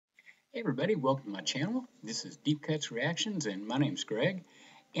Hey everybody, welcome to my channel. This is Deep Cuts Reactions, and my name's Greg.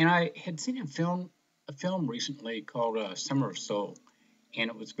 And I had seen a film recently called Summer of Soul, and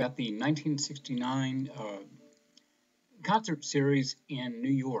it was about the 1969 concert series in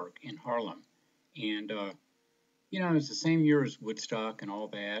New York, in Harlem. And it's the same year as Woodstock and all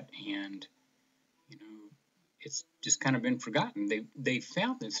that, and you know, it's just kind of been forgotten. They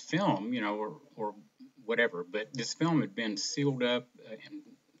found this film, or whatever, but this film had been sealed up and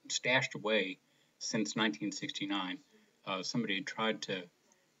stashed away since 1969. Somebody had tried to,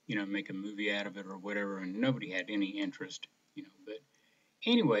 make a movie out of it or whatever, and nobody had any interest, But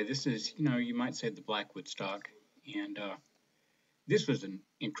anyway, this is, you might say the Black Woodstock, and this was an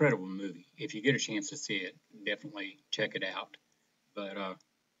incredible movie. If you get a chance to see it, definitely check it out. But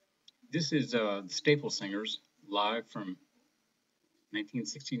this is the Staple Singers live from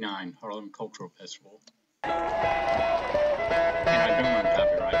 1969 Harlem Cultural Festival, and I don't want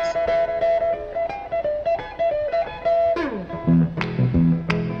copyrights.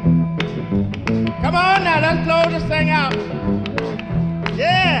 Come on now, let's close this thing out.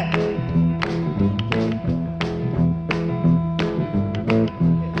 Yeah.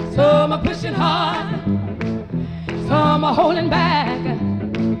 Some are pushing hard, some are holding back.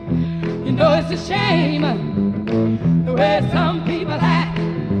 You know it's a shame the way some people act.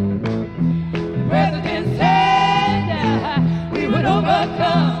 The president said we would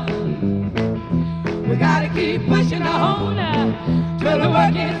overcome. We gotta keep pushing on till the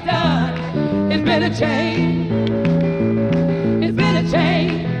work is done. It's been a change. It's been a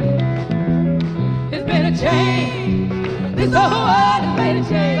change. It's been a change. This whole world has made a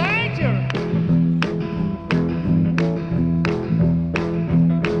change. Thank you.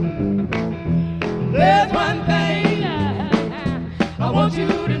 There's one thing I want you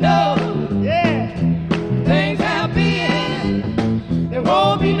to know. Yeah. Things have been, there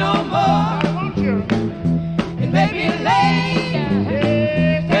won't be no more. I want you. It may be late,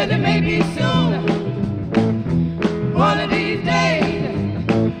 Yeah. and it may be soon. One of these days,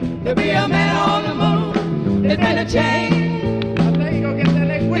 there'll be a man on the moon. It's been a change. I think you're gonna get that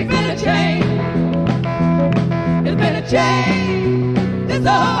next week. It's been a change. It's been a change. This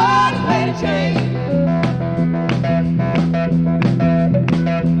whole world has made a change.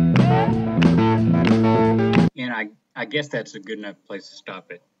 And I guess that's a good enough place to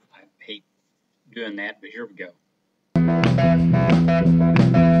stop it. I hate doing that, but here we go.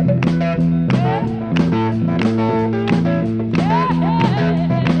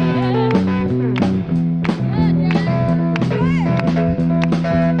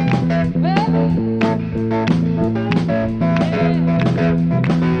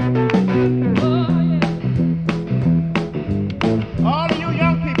 All of you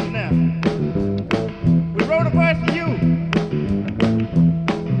young people now, we wrote a verse for you.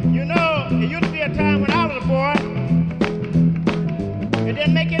 You know, it used to be a time when I was a boy, it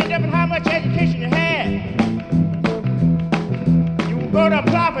didn't make any difference how much education you had. You would go to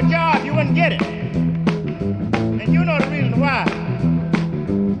apply for a job, you wouldn't get it. And you know the reason why.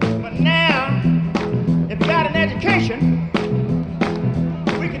 But now, if you got an education,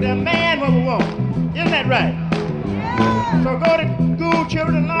 we can demand what we want. Isn't that right? So go to school,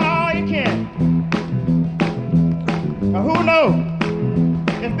 children, and learn all you can. Now, who knows?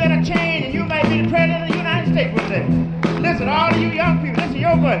 There's been a change, and you might be the president of the United States one day. Listen, all of you young people, listen to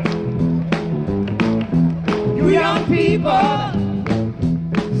your voice. You young people,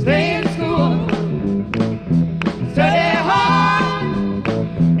 stay in school, study hard,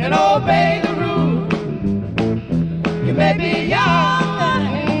 and obey the rules. You may be young,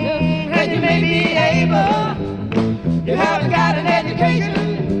 and you may be able. You haven't got an education,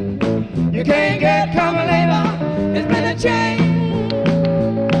 you can't get common labor. It's been a change.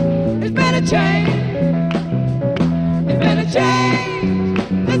 It's been a change. It's been a change.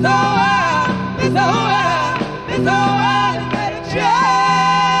 This whole world, this whole world, this whole world has been a change.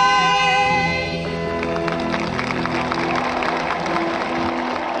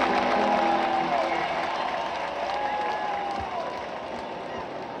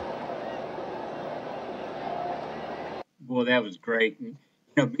 Well, that was great. And,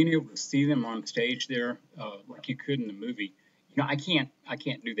 being able to see them on stage there, like you could in the movie. I can't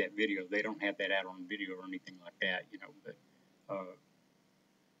do that video. They don't have that out on video or anything like that. But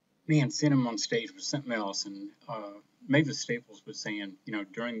man, seeing them on stage was something else. And Mavis Staples was saying,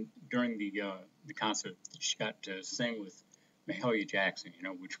 during the concert, she got to sing with Mahalia Jackson,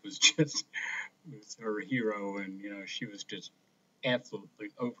 which was just was her hero, and she was just absolutely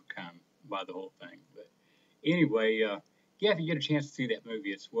overcome by the whole thing. But anyway, yeah, if you get a chance to see that movie,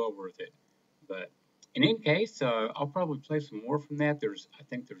 it's well worth it. But In any case, I'll probably play some more from that. I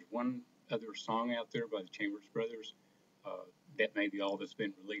think there's one other song out there by the Chambers Brothers. That may be all that's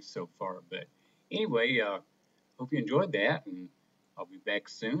been released so far. But anyway, hope you enjoyed that, and I'll be back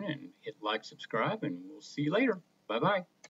soon. And hit like, subscribe, and we'll see you later. Bye bye.